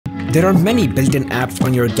There are many built-in apps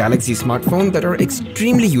on your Galaxy smartphone that are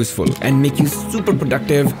extremely useful and make you super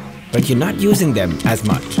productive, but you're not using them as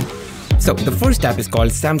much. So the first app is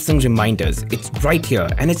called Samsung Reminders. It's right here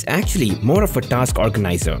and it's actually more of a task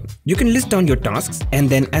organizer. You can list down your tasks and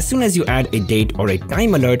then as soon as you add a date or a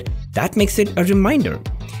time alert, that makes it a reminder.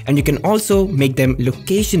 And you can also make them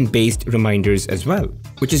location-based reminders as well,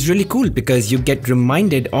 which is really cool because you get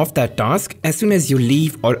reminded of that task as soon as you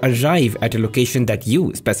leave or arrive at a location that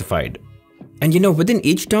you specified. And within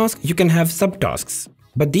each task, you can have subtasks.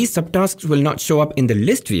 But these subtasks will not show up in the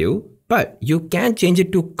list view, but you can change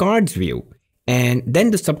it to cards view, and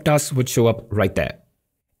then the subtasks would show up right there.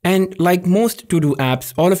 And like most to-do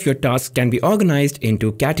apps, all of your tasks can be organized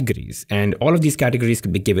into categories, and all of these categories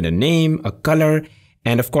could be given a name, a color,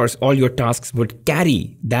 and of course, all your tasks would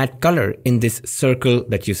carry that color in this circle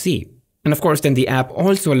that you see. And of course, then the app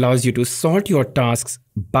also allows you to sort your tasks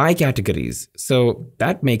by categories, so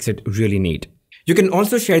that makes it really neat. You can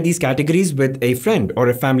also share these categories with a friend or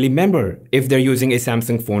a family member if they're using a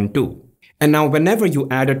Samsung phone too. And now whenever you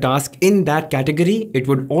add a task in that category, it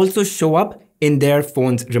would also show up in their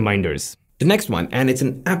phone's reminders. The next one, and it's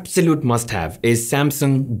an absolute must-have, is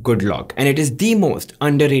Samsung GoodLock, and it is the most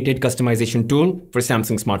underrated customization tool for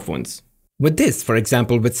Samsung smartphones. With this, for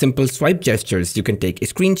example, with simple swipe gestures, you can take a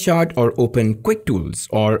screenshot or open quick tools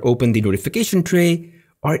or open the notification tray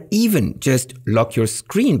or even just lock your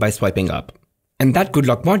screen by swiping up. And that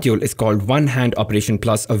GoodLock module is called One Hand Operation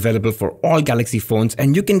Plus, available for all Galaxy phones,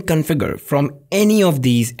 and you can configure from any of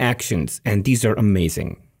these actions, and these are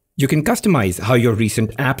amazing. You can customize how your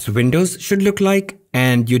recent apps windows should look like,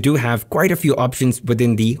 and you do have quite a few options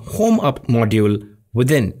within the Home Up module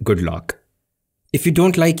within GoodLock. If you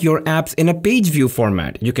don't like your apps in a page view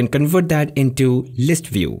format, you can convert that into list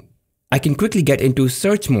view. I can quickly get into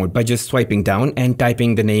search mode by just swiping down and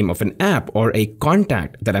typing the name of an app or a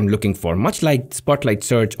contact that I'm looking for, much like Spotlight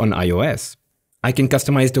search on iOS. I can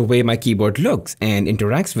customize the way my keyboard looks and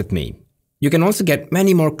interacts with me. You can also get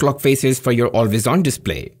many more clock faces for your always-on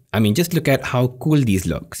display. I mean, just look at how cool these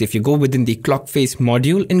look. So if you go within the clock face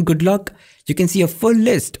module in GoodLock, you can see a full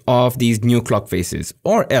list of these new clock faces,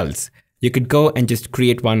 or else you could go and just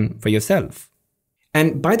create one for yourself.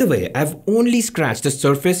 And by the way, I've only scratched the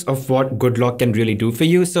surface of what GoodLock can really do for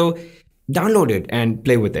you, so download it and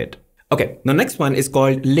play with it. Okay, the next one is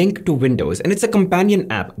called Link to Windows, and it's a companion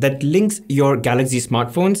app that links your Galaxy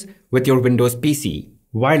smartphones with your Windows PC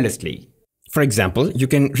wirelessly. For example, you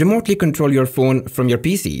can remotely control your phone from your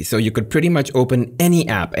PC, so you could pretty much open any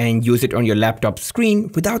app and use it on your laptop screen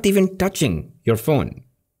without even touching your phone.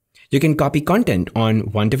 You can copy content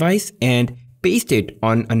on one device and paste it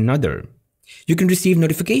on another. You can receive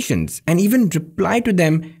notifications and even reply to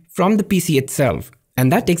them from the PC itself.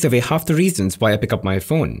 And that takes away half the reasons why I pick up my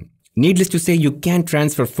phone. Needless to say, you can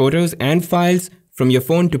transfer photos and files from your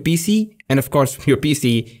phone to PC, and of course from your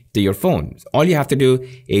PC to your phone. So all you have to do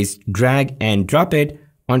is drag and drop it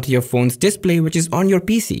onto your phone's display, which is on your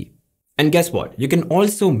PC. And guess what? You can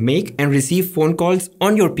also make and receive phone calls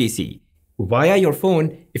on your PC via your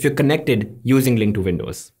phone if you're connected using Link to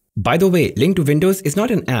Windows. By the way, Link to Windows is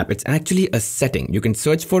not an app, it's actually a setting. You can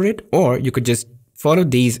search for it, or you could just follow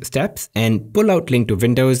these steps and pull out Link to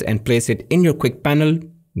Windows and place it in your quick panel.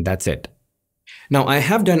 That's it. Now, I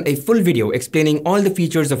have done a full video explaining all the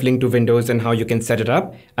features of Link to Windows and how you can set it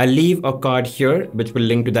up. I'll leave a card here which will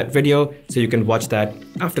link to that video so you can watch that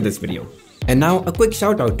after this video. And now a quick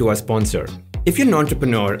shout out to our sponsor. If you're an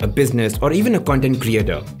entrepreneur, a business, or even a content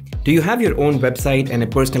creator, do you have your own website and a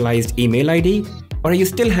personalized email ID? Or are you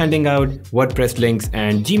still handing out WordPress links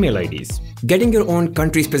and Gmail IDs? Getting your own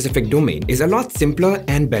country-specific domain is a lot simpler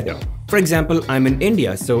and better. For example, I'm in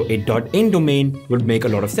India, so a .in domain would make a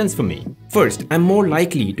lot of sense for me. First, I'm more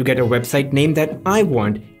likely to get a website name that I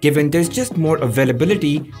want, given there's just more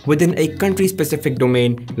availability within a country-specific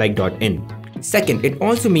domain like .in. Second, it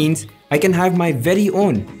also means I can have my very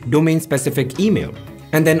own domain-specific email.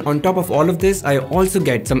 And then on top of all of this, I also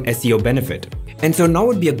get some SEO benefit. And so now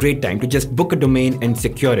would be a great time to just book a domain and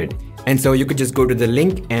secure it. And so you could just go to the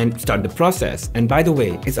link and start the process. And by the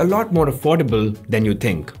way, it's a lot more affordable than you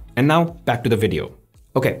think. And now back to the video.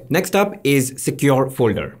 Okay, next up is Secure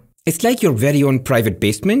Folder. It's like your very own private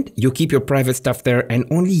basement. You keep your private stuff there and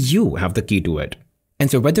only you have the key to it. And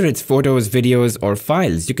so whether it's photos, videos, or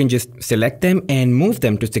files, you can just select them and move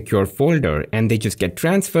them to Secure Folder, and they just get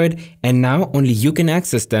transferred, and now only you can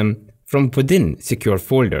access them from within Secure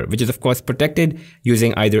Folder, which is of course protected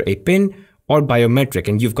using either a PIN or biometric,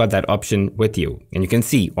 and you've got that option with you. And you can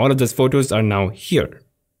see all of those photos are now here.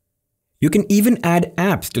 You can even add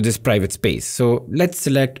apps to this private space. So let's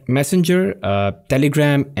select Messenger,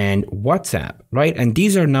 Telegram, and WhatsApp, right? And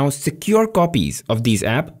these are now secure copies of these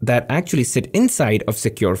apps that actually sit inside of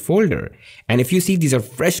secure folder. And if you see, these are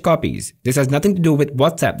fresh copies. This has nothing to do with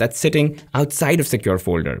WhatsApp that's sitting outside of secure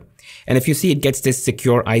folder. And if you see, it gets this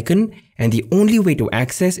secure icon, and the only way to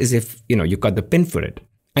access is if, you got the pin for it.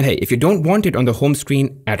 And hey, if you don't want it on the home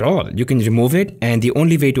screen at all, you can remove it, and the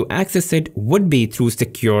only way to access it would be through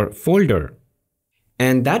secure folder.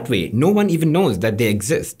 And that way, no one even knows that they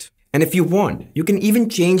exist. And if you want, you can even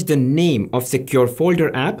change the name of secure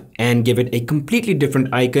folder app and give it a completely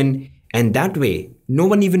different icon, and that way, no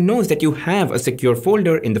one even knows that you have a secure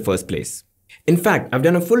folder in the first place. In fact, I've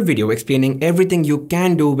done a full video explaining everything you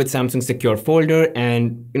can do with Samsung Secure Folder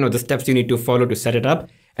and the steps you need to follow to set it up.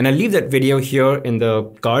 And I'll leave that video here in the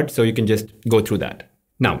card so you can just go through that.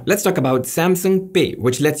 Now, let's talk about Samsung Pay,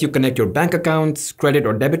 which lets you connect your bank accounts, credit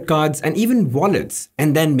or debit cards, and even wallets,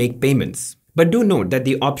 and then make payments. But do note that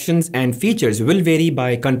the options and features will vary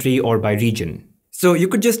by country or by region. So you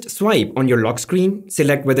could just swipe on your lock screen,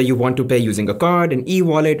 select whether you want to pay using a card, an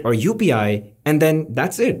e-wallet, or UPI, and then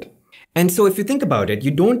that's it. And so if you think about it,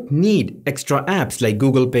 you don't need extra apps like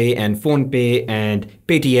Google Pay and PhonePe and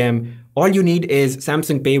Paytm. All you need is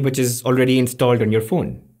Samsung Pay, which is already installed on your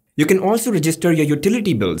phone. You can also register your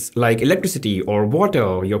utility bills like electricity or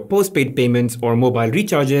water, your postpaid payments or mobile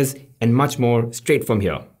recharges, and much more straight from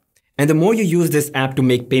here. And the more you use this app to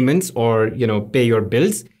make payments or, pay your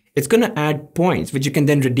bills, it's going to add points, which you can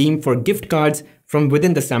then redeem for gift cards from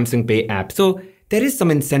within the Samsung Pay app. So there is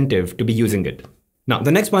some incentive to be using it. Now,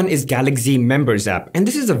 the next one is Galaxy Members app, and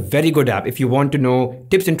this is a very good app if you want to know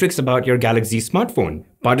tips and tricks about your Galaxy smartphone,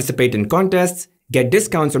 participate in contests, get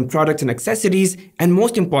discounts on products and accessories, and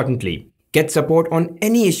most importantly, get support on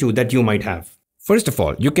any issue that you might have. First of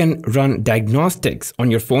all, you can run diagnostics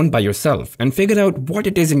on your phone by yourself and figure out what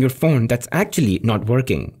it is in your phone that's actually not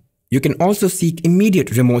working. You can also seek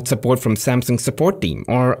immediate remote support from Samsung's support team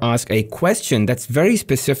or ask a question that's very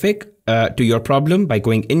specific to your problem by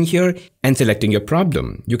going in here and selecting your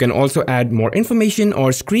problem. You can also add more information or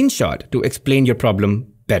screenshot to explain your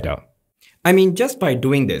problem better. I mean, just by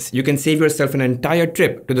doing this, you can save yourself an entire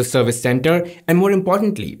trip to the service center, and more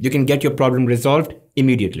importantly, you can get your problem resolved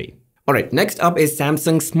immediately. Alright, next up is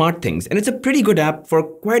Samsung SmartThings, and it's a pretty good app for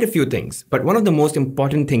quite a few things, but one of the most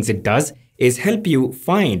important things it does is help you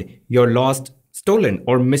find your lost, stolen,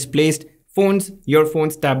 or misplaced phones,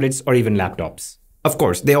 earphones, tablets, or even laptops. Of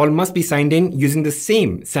course, they all must be signed in using the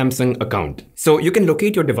same Samsung account. So you can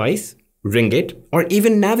locate your device, ring it, or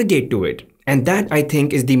even navigate to it. And that, I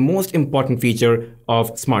think, is the most important feature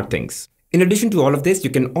of SmartThings. In addition to all of this,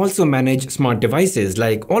 you can also manage smart devices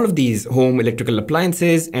like all of these home electrical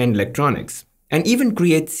appliances and electronics, and even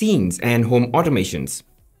create scenes and home automations.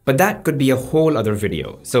 But that could be a whole other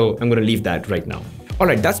video, so I'm going to leave that right now.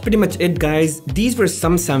 Alright, that's pretty much it, guys. These were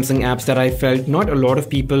some Samsung apps that I felt not a lot of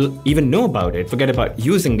people even know about it, forget about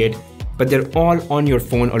using it, but they're all on your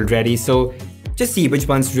phone already, so just see which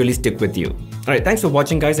ones really stick with you. Alright, thanks for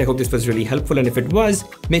watching, guys. I hope this was really helpful, and if it was,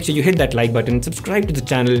 make sure you hit that like button, subscribe to the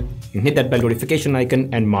channel, and hit that bell notification icon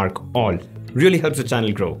and mark all. Really helps the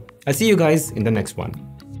channel grow. I'll see you guys in the next one.